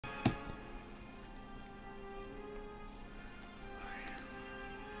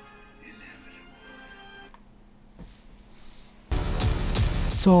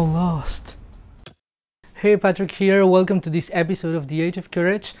so lost. Hey, Patrick here, welcome to this episode of The Age of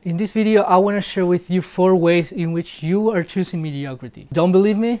Courage. In this video, I want to share with you 4 ways in which you are choosing mediocrity. Don't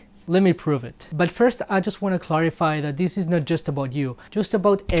believe me? Let me prove it. But first, I just want to clarify that this is not just about you. Just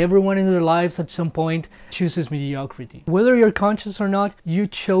about everyone in their lives at some point chooses mediocrity. Whether you're conscious or not, you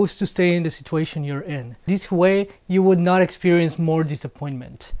chose to stay in the situation you're in. This way, you would not experience more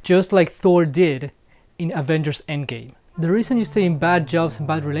disappointment, just like Thor did in Avengers Endgame. The reason you stay in bad jobs and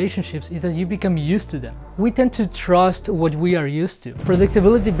bad relationships is that you become used to them. We tend to trust what we are used to.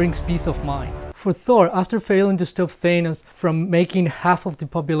 Predictability brings peace of mind. For Thor, after failing to stop Thanos from making half of the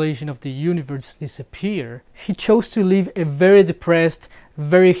population of the universe disappear, he chose to live a very depressed,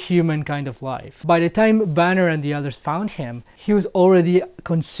 very human kind of life. By the time Banner and the others found him, he was already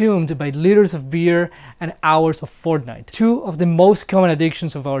consumed by liters of beer and hours of Fortnite, 2 of the most common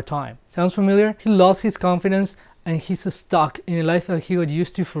addictions of our time. Sounds familiar? He lost his confidence and he's stuck in a life that he got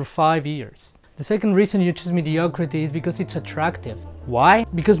used to for 5 years. The second reason you choose mediocrity is because it's attractive. Why?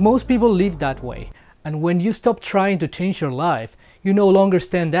 Because most people live that way, and when you stop trying to change your life, you no longer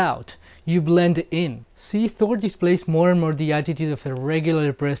stand out, you blend in. See, Thor displays more and more the attitude of a regular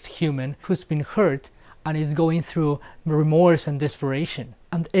depressed human who's been hurt and is going through remorse and desperation.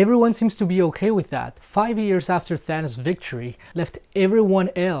 And everyone seems to be okay with that. 5 years after Thanos' victory left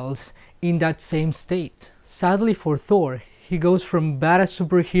everyone else in that same state. Sadly for Thor, he goes from badass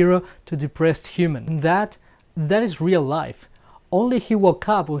superhero to depressed human. And that is real life. Only he woke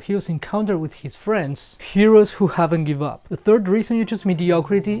up when he was encountered with his friends, heroes who haven't given up. The third reason you choose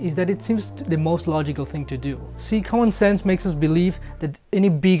mediocrity is that it seems the most logical thing to do. See, common sense makes us believe that any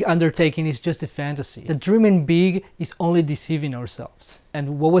big undertaking is just a fantasy, that dreaming big is only deceiving ourselves.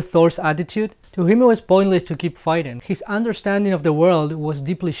 And what was Thor's attitude? To him it was pointless to keep fighting. His understanding of the world was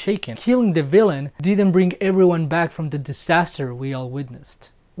deeply shaken. Killing the villain didn't bring everyone back from the disaster we all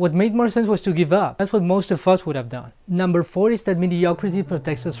witnessed. What made more sense was to give up. That's what most of us would have done. Number 4 is that mediocrity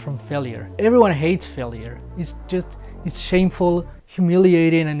protects us from failure. Everyone hates failure. It's shameful,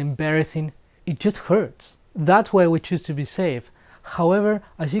 humiliating, and embarrassing. It just hurts. That's why we choose to be safe. However,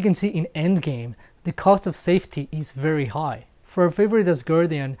 as you can see in Endgame, the cost of safety is very high. For our favorite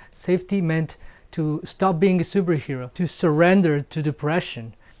Asgardian, safety meant to stop being a superhero, to surrender to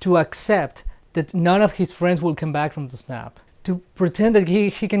depression, to accept that none of his friends will come back from the snap, to pretend that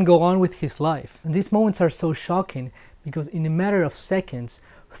he can go on with his life. And these moments are so shocking because in a matter of seconds,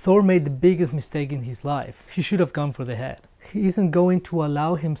 Thor made the biggest mistake in his life. He should have gone for the head. He isn't going to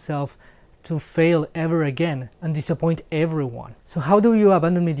allow himself to fail ever again and disappoint everyone. So how do you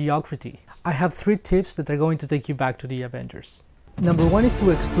abandon mediocrity? I have 3 tips that are going to take you back to the Avengers. Number 1 is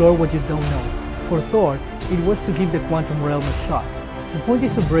to explore what you don't know. For Thor, it was to give the quantum realm a shot. The point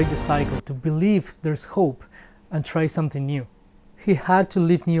is to break the cycle, to believe there's hope and try something new. He had to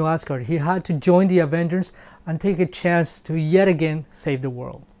leave New Asgard, he had to join the Avengers and take a chance to yet again save the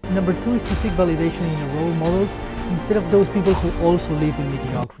world. Number 2 is to seek validation in your role models instead of those people who also live in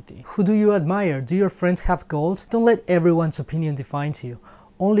mediocrity. Who do you admire? Do your friends have goals? Don't let everyone's opinion define you.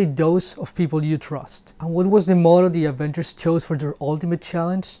 Only those of people you trust. And what was the motto the Avengers chose for their ultimate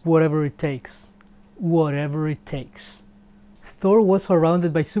challenge? Whatever it takes. Whatever it takes. Thor was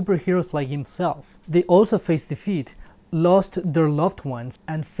surrounded by superheroes like himself. They also faced defeat, lost their loved ones,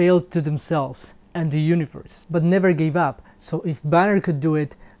 and failed to themselves and the universe, but never gave up. So if Banner could do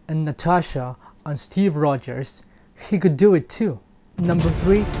it, and Natasha and Steve Rogers, he could do it too. Number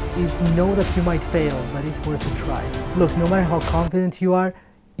 3 is know that you might fail, but it's worth a try. Look, no matter how confident you are,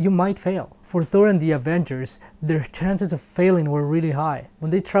 you might fail. For Thor and the Avengers, their chances of failing were really high.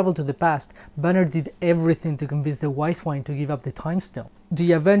 When they traveled to the past, Banner did everything to convince the Wise One to give up the Time Stone.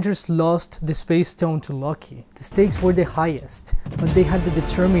 The Avengers lost the Space Stone to Loki. The stakes were the highest, but they had the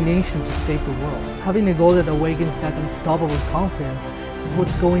determination to save the world. Having a goal that awakens that unstoppable confidence is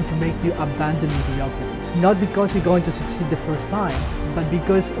what's going to make you abandon mediocrity. Not because you're going to succeed the first time, but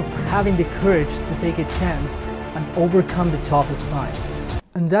because of having the courage to take a chance and overcome the toughest times.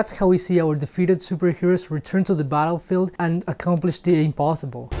 And that's how we see our defeated superheroes return to the battlefield and accomplish the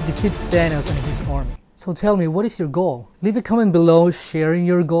impossible, defeat Thanos and his army. So tell me, what is your goal? Leave a comment below sharing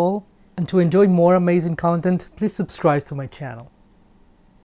your goal. And to enjoy more amazing content, please subscribe to my channel.